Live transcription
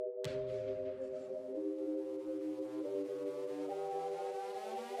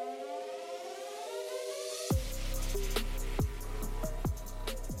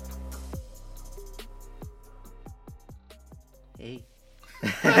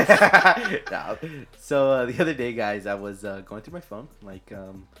No. So the other day, guys, I was going through my phone, like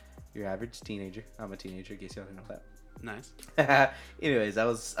your average teenager. I'm a teenager, in case you don't know that. Nice. Anyways,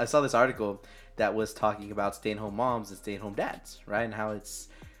 I saw this article that was talking about stay-at-home moms and stay-at-home dads, right? And how it's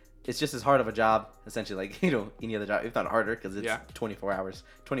just as hard of a job, essentially, like any other job, if not harder, because it's 24 hours,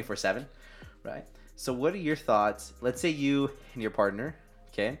 24/7, right? So, what are your thoughts? Let's say you and your partner,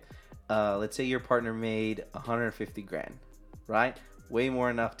 okay? Let's say your partner made 150 grand, right? Way more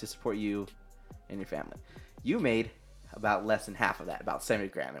enough to support you and your family. You made about less than half of that, about 70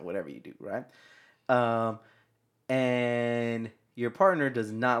 grand or whatever you do, right? And your partner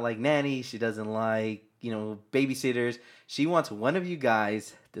does not like nannies. She doesn't like, babysitters. She wants one of you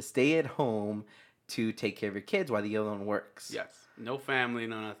guys to stay at home to take care of your kids while the other one works. Yes. No family,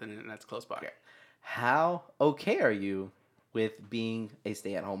 no nothing, and that's close by. Okay. How okay are you with being a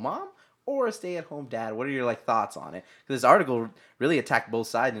stay-at-home mom or a stay-at-home dad? What are your thoughts on it? Because this article really attacked both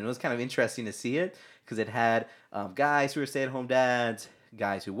sides, and it was kind of interesting to see it because it had guys who are stay-at-home dads,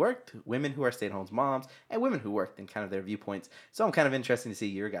 guys who worked, women who are stay-at-home moms, and women who worked, and kind of their viewpoints. So I'm kind of interested to see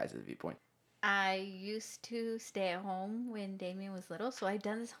your guys' viewpoint. I used to stay at home when Damien was little, so I've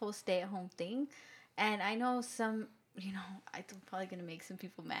done this whole stay-at-home thing, and I know some. I'm probably going to make some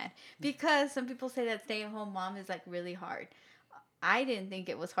people mad because some people say that stay-at-home mom is really hard. I didn't think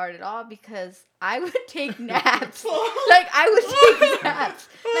it was hard at all because I would take naps. I would take naps.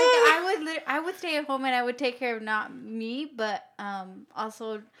 I would stay at home and I would take care of not me, but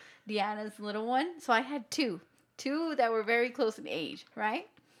also Deanna's little one. So I had two that were very close in age, right?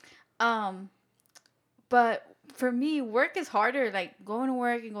 But for me, work is harder. Going to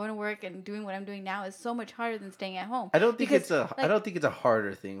work and doing what I'm doing now is so much harder than staying at home. I don't think it's a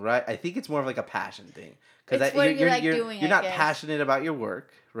harder thing, right? I think it's more of a passion thing. It's what you like doing. You're not passionate about your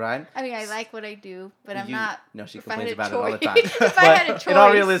work, right? I mean, I like what I do, but I'm not. No, she complains about it all the time. If I had a choice. In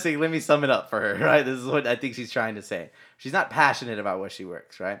all realistic, let me sum it up for her, right? This is what I think she's trying to say. She's not passionate about what she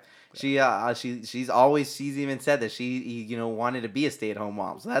works, right? She's even said that she wanted to be a stay-at-home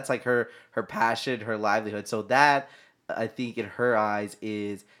mom. So that's her passion, her livelihood. So that, I think, in her eyes,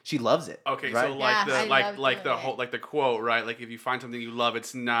 is she loves it. Okay, right? so the quote, right? If you find something you love,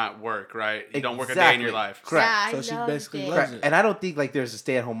 it's not work, right? You don't work a day in your life. Correct. Yeah, so she basically loves it. And I don't think there's a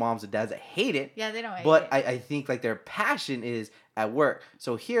stay-at-home moms and dads that hate it. Yeah, they don't hate but it. I think their passion is at work.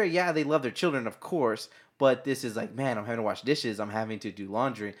 So here, they love their children, of course. But this is man, I'm having to wash dishes. I'm having to do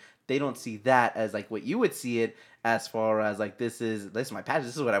laundry. They don't see that as what you would see it as far as this is my passion.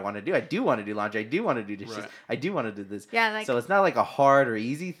 This is what I want to do. I do want to do laundry. I do want to do dishes. Right. I do want to do this. Yeah, so it's not a hard or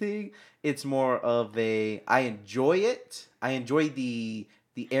easy thing. It's more of I enjoy it. I enjoy the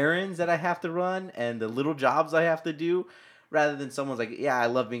errands that I have to run and the little jobs I have to do. Rather than someone's I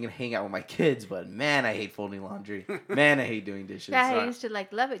love being and hang out with my kids, but man, I hate folding laundry. Man, I hate doing dishes. Yeah, I used to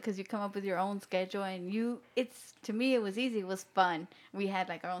love it because you come up with your own schedule and to me, it was easy. It was fun. We had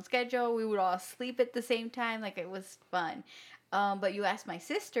our own schedule. We would all sleep at the same time. It was fun. But you asked my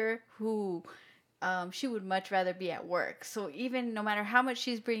sister who, she would much rather be at work. So even no matter how much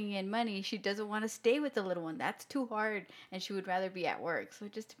she's bringing in money, she doesn't want to stay with the little one. That's too hard. And she would rather be at work. So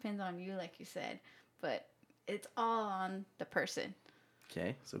it just depends on you, like you said. But it's all on the person.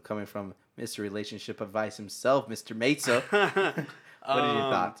 Okay, so coming from Mr. Relationship Advice himself, Mr. Mesa, what are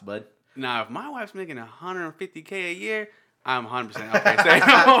your thoughts, bud? Now, if my wife's making $150K a year, I'm 100% okay staying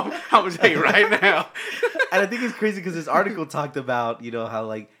home. I'm gonna tell you right now. And I think it's crazy because this article talked about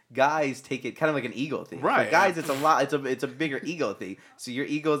how guys take it kind of like an ego thing. Right. For guys, it's a lot. It's a bigger ego thing. So your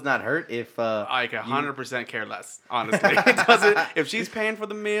ego's not hurt if 100% care less. Honestly, it doesn't. If she's paying for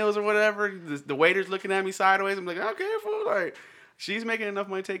the meals or whatever, the waiter's looking at me sideways. I'm okay, fool. She's making enough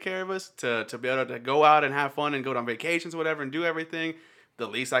money to take care of us to be able to go out and have fun and go on vacations, or whatever, and do everything. The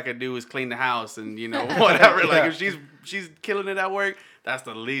least I could do is clean the house and whatever. If she's killing it at work, that's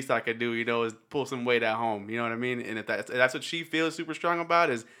the least I could do. Is pull some weight at home. You know what I mean? And if that's what she feels super strong about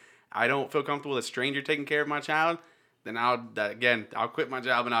is, I don't feel comfortable with a stranger taking care of my child, then I'll quit my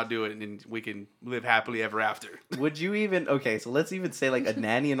job and I'll do it, and then we can live happily ever after. Would you even so let's even say a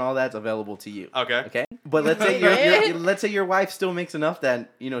nanny and all that's available to you. Okay. But let's say let's say your wife still makes enough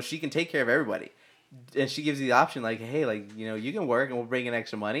that she can take care of everybody. And she gives you the option, hey, you can work and we'll bring in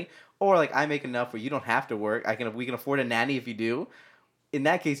extra money, or I make enough where you don't have to work. We can afford a nanny if you do. In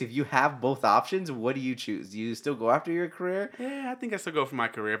that case, if you have both options, what do you choose? Do you still go after your career? Yeah, I think I still go for my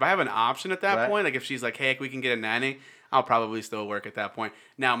career. If I have an option at that point, if she's hey, we can get a nanny, I'll probably still work at that point.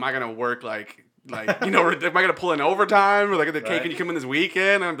 Now, am I gonna work am I gonna pull in overtime or hey, can you come in this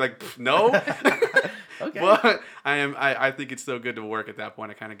weekend? I'm no. Okay. But I think it's still good to work at that point.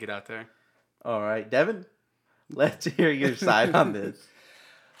 I kind of get out there. All right, Devin, let's hear your side on this.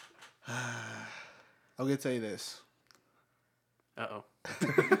 I'm gonna tell you this. Uh-oh.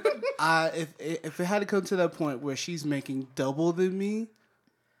 If it had to come to that point where she's making double than me,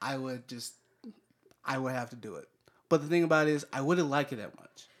 I would have to do it. But the thing about it is, I wouldn't like it that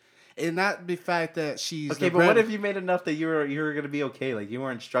much. And not the fact that she's okay. But what if you made enough that you were gonna be okay? Like you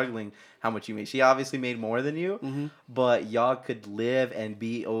weren't struggling how much you made. She obviously made more than you, but y'all could live and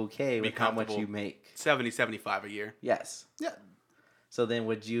be okay with how much you make. 70, 75 a year. Yes. Yeah. So then,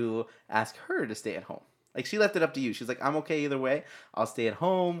 would you ask her to stay at home? Like she left it up to you. She's like, I'm okay either way. I'll stay at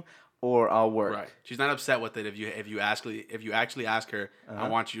home or I'll work. Right. She's not upset with it if you actually ask her, I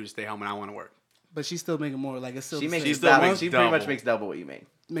want you to stay home and I want to work. But she's still making more. Like it's still She makes She still makes she double. pretty much makes double what you make.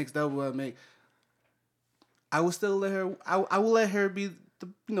 makes double what I make. I will still let her. I will let her be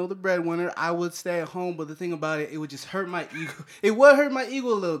the breadwinner. I would stay at home, but the thing about it would just hurt my ego. It would hurt my ego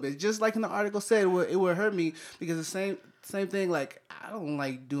a little bit, just like in the article said. It would hurt me because the same thing. Like I don't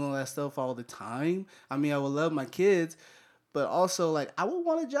like doing that stuff all the time. I mean, I would love my kids, but also like I would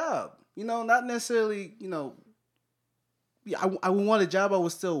want a job. Not necessarily. Yeah, I would want a job. I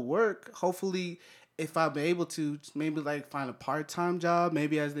would still work. Hopefully, if I'm able to, maybe like find a part-time job.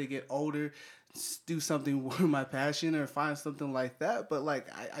 Maybe as they get older, do something with my passion or find something like that. But like,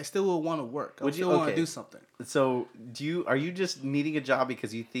 I still would want to work. I would still want to do something. So are you just needing a job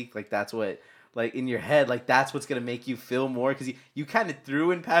because you think like that's what, like in your head, like that's what's gonna make you feel more? Because you kind of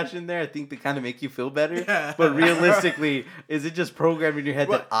threw in passion there. I think to kind of make you feel better. Yeah. But realistically, is it just programmed in your head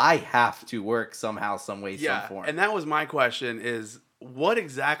that I have to work somehow, some way, some form? And that was my question: is what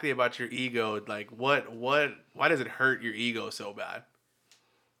exactly about your ego? Like why does it hurt your ego so bad?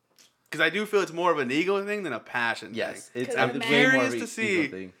 Because I do feel it's more of an ego thing than a passion thing. Yes, it's I'm curious to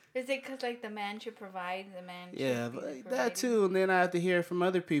see. Is it because like the man should provide, the man? Yeah, but that too, and then I have to hear from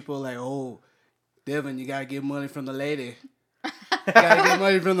other people like, "Oh, Devin, you gotta get money from the lady. You gotta get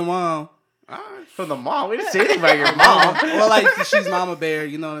money from the mom." From the mom? We didn't say anything about your mom. Well, like she's Mama Bear,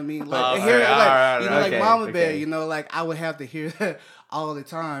 you know what I mean? Like like Mama Bear, like I would have to hear that all the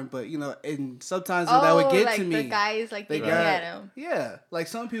time. But and sometimes that would get to me. The guys like they at him. Yeah, like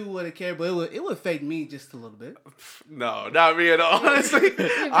some people wouldn't care, but it would affect me just a little bit. No, not me at all. Honestly,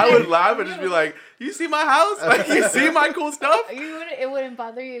 I would laugh and just be like, "You see my house? Like you see my cool stuff?" It wouldn't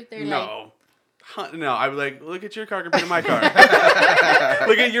bother you if they're like. No, I'd be like, look at your car compared to my car.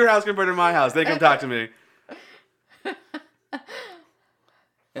 Look at your house compared to my house. They come talk to me.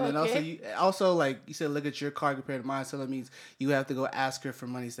 And then also like you said, look at your car compared to mine. So that means you have to go ask her for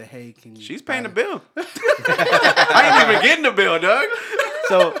money. Say, hey, can you? She's paying the bill. I ain't even getting the bill, Doug.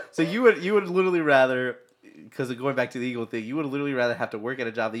 So you would literally rather, because going back to the ego thing, you would literally rather have to work at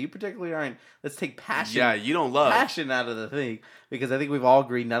a job that you particularly aren't. Let's take passion. Yeah, you don't love passion out of the thing, because I think we've all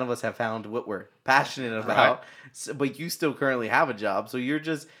agreed none of us have found what we're passionate about. Right. So, but you still currently have a job, so you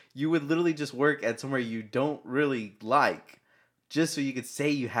would literally just work at somewhere you don't really like, just so you could say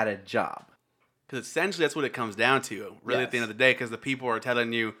you had a job. Because essentially that's what it comes down to, really, at the end of the day. Because the people are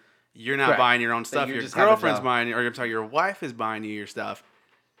telling you you're not buying your own stuff. Your girlfriend's buying you, or I'm sorry, your wife is buying you your stuff.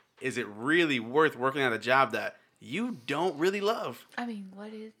 Is it really worth working at a job that you don't really love? I mean,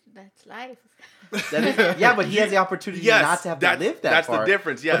 that's life. Yeah, but he has the opportunity not to have to live that That's far. The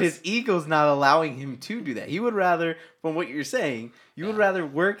difference, yes. But his ego's not allowing him to do that. He would rather, from what you're saying, would rather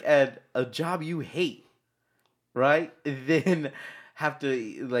work at a job you hate, right? Than have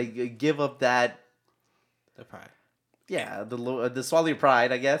to like give up the pride. Yeah, the swallow your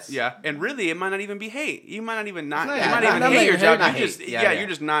pride, I guess. Yeah, and really, it might not even be hate. You might not even hate your job. You're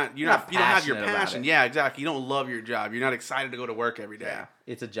just not. You don't have your passion. Yeah, exactly. You don't love your job. You're not excited to go to work every day. Yeah,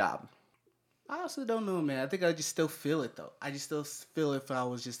 it's a job. I also don't know, man. I think I just still feel it though. I just still feel if I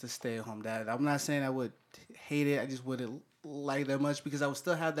was just a stay-at-home dad. I'm not saying I would hate it. I just wouldn't like that much because I would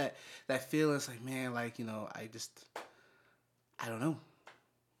still have that feeling. It's like, man, like I don't know.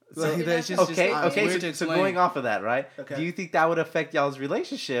 So, that's just so going off of that, right? Okay. Do you think that would affect y'all's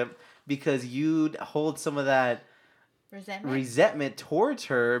relationship because you'd hold some of that resentment towards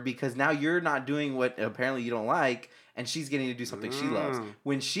her because now you're not doing what apparently you don't like and she's getting to do something she loves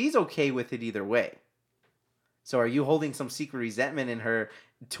when she's okay with it either way? So are you holding some secret resentment in her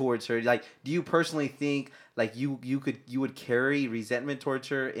towards her? Like, do you personally think like you would carry resentment towards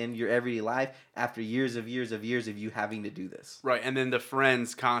her in your everyday life after years of you having to do this? Right, and then the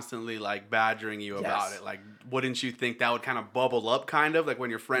friends constantly like badgering you about it. Like, wouldn't you think that would kind of bubble up, kind of like when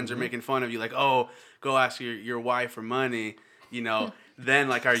your friends are making fun of you, like, oh, go ask your wife for money, Then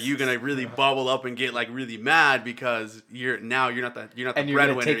like, are you gonna really bubble up and get like really mad because you're not the and you're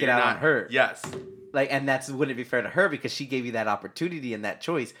breadwinner? Gonna take it out on her. Yes. Like, and wouldn't it be fair to her because she gave you that opportunity and that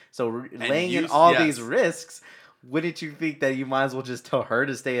choice? So laying in all these risks, wouldn't you think that you might as well just tell her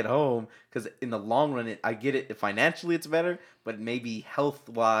to stay at home? Because in the long run, I get it. Financially, it's better, but maybe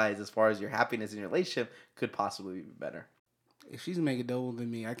health-wise, as far as your happiness in your relationship, could possibly be better. If she's making double than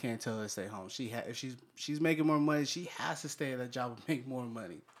me, I can't tell her to stay home. If she's making more money, she has to stay at that job and make more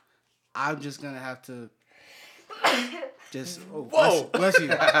money. I'm just gonna have to just bless you.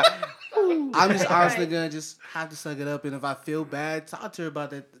 I'm just honestly gonna just have to suck it up, and if I feel bad, talk to her about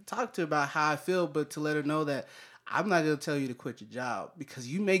that. Talk to her about how I feel, but to let her know that I'm not gonna tell you to quit your job because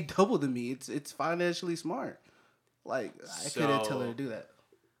you make double than me. It's financially smart. Like I couldn't tell her to do that.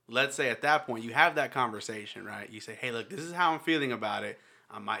 Let's say at that point you have that conversation, right? You say, "Hey, look, this is how I'm feeling about it.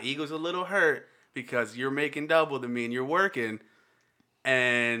 My ego's a little hurt because you're making double than me and you're working."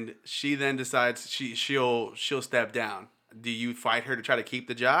 And she then decides she'll step down. Do you fight her to try to keep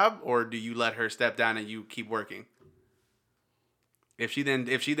the job, or do you let her step down and you keep working? If she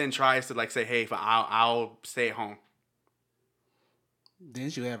then tries to like say, "Hey, I'll stay at home," then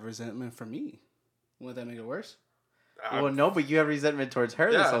she'll have resentment for me. Wouldn't that make it worse? Well, no, but you have resentment towards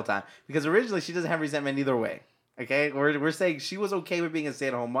her this whole time because originally she doesn't have resentment either way. Okay, we're saying she was okay with being a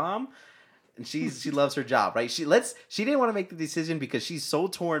stay-at-home mom, and she loves her job, right? She didn't want to make the decision because she's so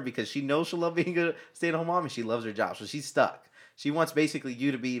torn because she knows she'll love being a stay-at-home mom and she loves her job, so she's stuck. She wants basically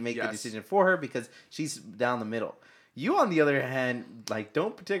you to make the decision for her because she's down the middle. You, on the other hand, like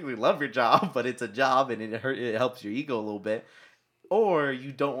don't particularly love your job, but it's a job and it helps your ego a little bit, or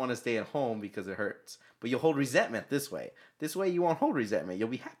you don't want to stay at home because it hurts. But you'll hold resentment this way. This way you won't hold resentment. You'll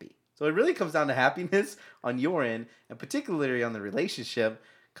be happy. So it really comes down to happiness on your end, and particularly on the relationship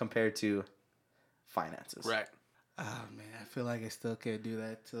compared to finances. Right. Oh man, I feel like I still can't do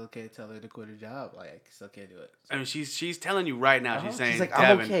that. Still can't tell her to quit her job. Like I still can't do it. I mean, she's telling you right now. She's saying, She's like,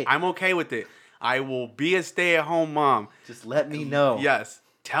 Devin, I'm okay with it. I will be a stay-at-home mom. Just let me know. Yes.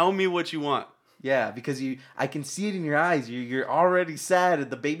 Tell me what you want. Yeah, because I can see it in your eyes. You're already sad, and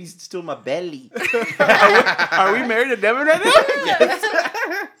the baby's still in my belly. Are we married to Devin right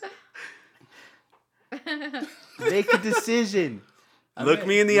now? Make a decision. Look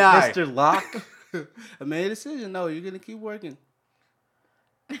me in the eye, Mr. Locke. I made a decision. No, you're gonna keep working.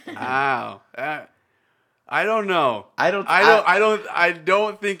 Wow. I don't know. I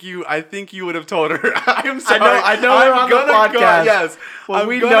don't think you. I think you would have told her. I'm sorry. I know we're on the podcast. Yes. Well,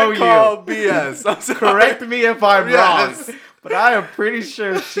 we know call you. BS. I'm sorry. Correct me if I'm wrong. But I am pretty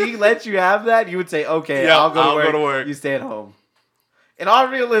sure if she let you have that, you would say, "Okay, yep, I'll go to work. You stay at home." And all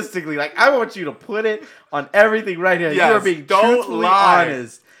realistically, like I want you to put it on everything right here. Yes, you are being truthfully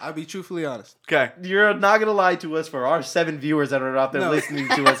honest. I'll be truthfully honest. Okay. You're not going to lie to us for our 7 viewers that are out there listening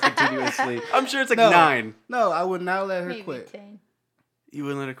to us continuously. I'm sure it's like 9. No, I would not let her Maybe quit. 10. You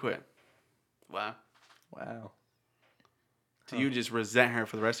wouldn't let her quit. Wow. So you just resent her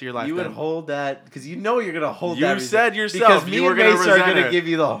for the rest of your life. You would hold that because you know you're going to hold you that. You said yourself because you were going to resent her. Are going to give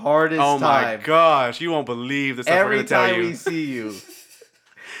you the hardest time. Oh my gosh. You won't believe the stuff we're going to tell you. Every time we see you.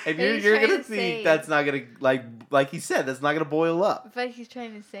 And you're going to think that's not going to, like he said, that's not going to boil up. But he's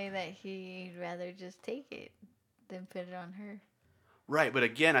trying to say that he'd rather just take it than put it on her. Right, but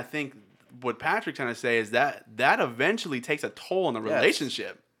again, I think what Patrick's trying to say is that eventually takes a toll on the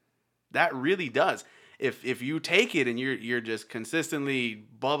relationship. That really does. If you take it and you're just consistently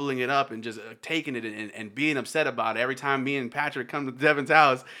bubbling it up and just taking it and being upset about it every time me and Patrick come to Devin's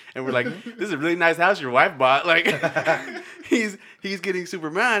house and we're like, this is a really nice house your wife bought. Like he's getting super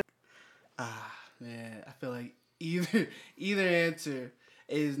mad. Man, I feel like either answer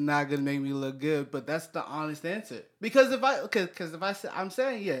is not gonna make me look good, but that's the honest answer. Because if I say I'm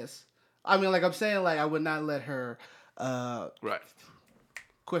saying yes, I mean like I'm saying like I would not let her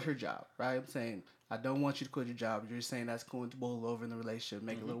quit her job. Right, I'm saying. I don't want you to quit your job. You're saying that's going to boil over in the relationship,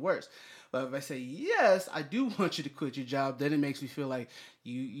 make it a little worse. But if I say, yes, I do want you to quit your job, then it makes me feel like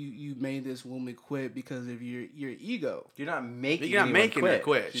you made this woman quit because of your ego. You're not making her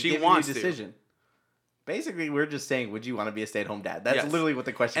quit. She wants a decision. To. Basically, we're just saying, would you want to be a stay-at-home dad? That's literally what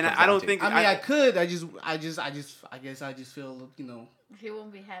the question and comes I don't down think to. I mean, I could. I guess I just feel, he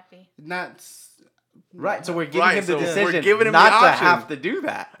won't be happy. Not... Right, so we're giving him the decision we're giving him not the to have to do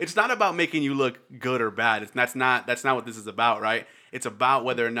that. It's not about making you look good or bad. That's not what this is about, right? It's about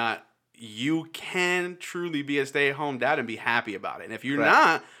whether or not you can truly be a stay-at-home dad and be happy about it. And if you're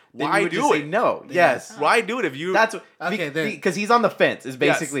not, why do it? No. Yes. Why do it if you? That's because he's on the fence. Is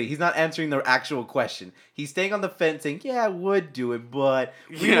basically he's not answering the actual question. He's staying on the fence, saying, "Yeah, I would do it," but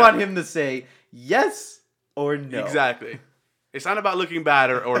we want him to say yes or no. Exactly. It's not about looking bad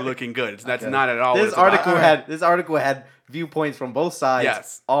or looking good. That's not at all. This article had viewpoints from both sides.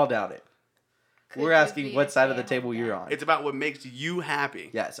 Yes. All down it. We're asking what side of the table you're on. It's about what makes you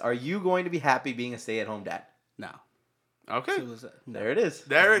happy. Yes. Are you going to be happy being a stay-at-home dad? No. Okay. So what's that? There it is.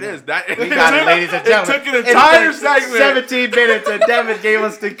 There it is. That We got it, ladies and gentlemen. It took an entire It took segment. 17 minutes, and Devin gave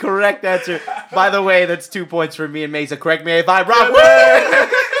us the correct answer. By the way, that's 2 points for me and Mesa. Correct me if I'm wrong.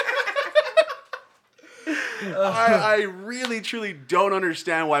 I really truly don't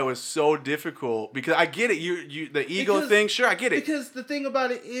understand why it was so difficult, because I get it. You the ego thing, sure, I get it. Because the thing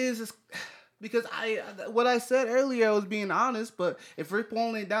about it is because what I said earlier, I was being honest. But if we're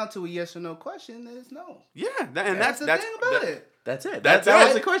boiling it down to a yes or no question, then it's no. Yeah, That's the thing about it. That's it. That's That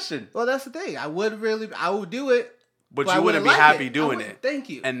was it. the question. Well, that's the thing. I would do it, but I you wouldn't be like happy it. doing I would- it. Thank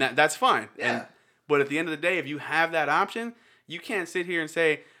you. And that's fine. Yeah. But at the end of the day, if you have that option, you can't sit here and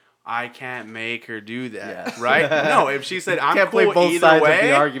say, I can't make her do that, Yes. right? No, if she said, I'm Can't cool play both either sides way, of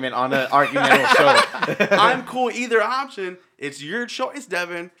the argument on an argumental show. I'm cool either option. It's your choice,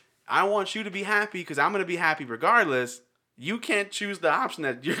 Devin. I want you to be happy because I'm going to be happy regardless. You can't choose the option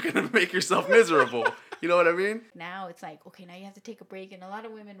that you're going to make yourself miserable. You know what I mean? Now it's like, okay, now you have to take a break, and a lot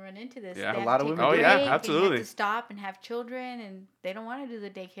of women run into this. Yeah. They A have lot to of take women a do. Oh, yeah, break and absolutely. have to stop and have children, and they don't want to do the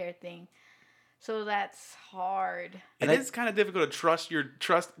daycare thing. So that's hard. It is kind of difficult to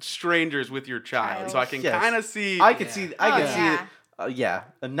trust strangers with your child. So I can Yes. kind of see. I could see. I Oh, could see it. Yeah,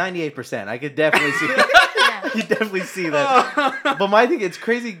 98%. I could definitely see. Yeah. You definitely see that. But my thing, it's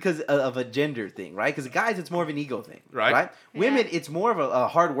crazy because of a gender thing, right? Because guys, it's more of an ego thing, Right. Women, Yeah. it's more of a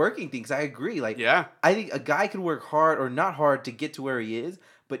hard working thing. Because I agree. Like, Yeah. I think a guy can work hard or not hard to get to where he is,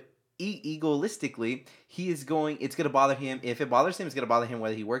 but egoistically, he is going. It's gonna bother him. If it bothers him, it's gonna bother him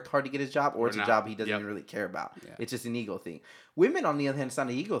whether he worked hard to get his job or it's not. a job he doesn't Yep. even really care about. Yeah. It's just an ego thing. Women, on the other hand, it's not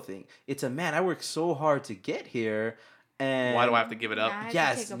an ego thing. It's a man. I worked so hard to get here, and Why do I have to give it up? Yeah. I have to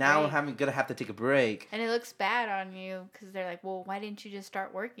Yes, take a now break. I'm gonna have to take a break. And it looks bad on you because they're like, well, why didn't you just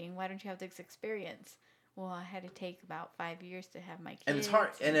start working? Why don't you have this experience? Well, I had to take about 5 years to have my kids. And it's hard,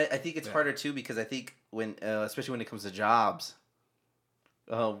 and I think it's harder too because I think when, especially when it comes to jobs,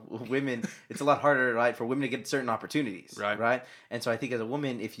 women, it's a lot harder, right, for women to get certain opportunities, right? And so I think as a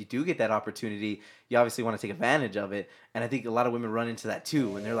woman, if you do get that opportunity, you obviously want to take advantage of it. And I think a lot of women run into that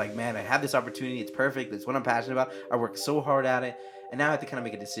too, and they're like, man, I have this opportunity, it's perfect, it's what I'm passionate about, I worked so hard at it, and now I have to kind of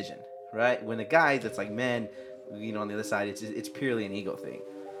make a decision, right? When the guys, it's like men, on the other side, it's purely an ego thing.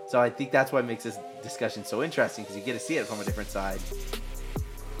 So I think that's what makes this discussion so interesting because you get to see it from a different side.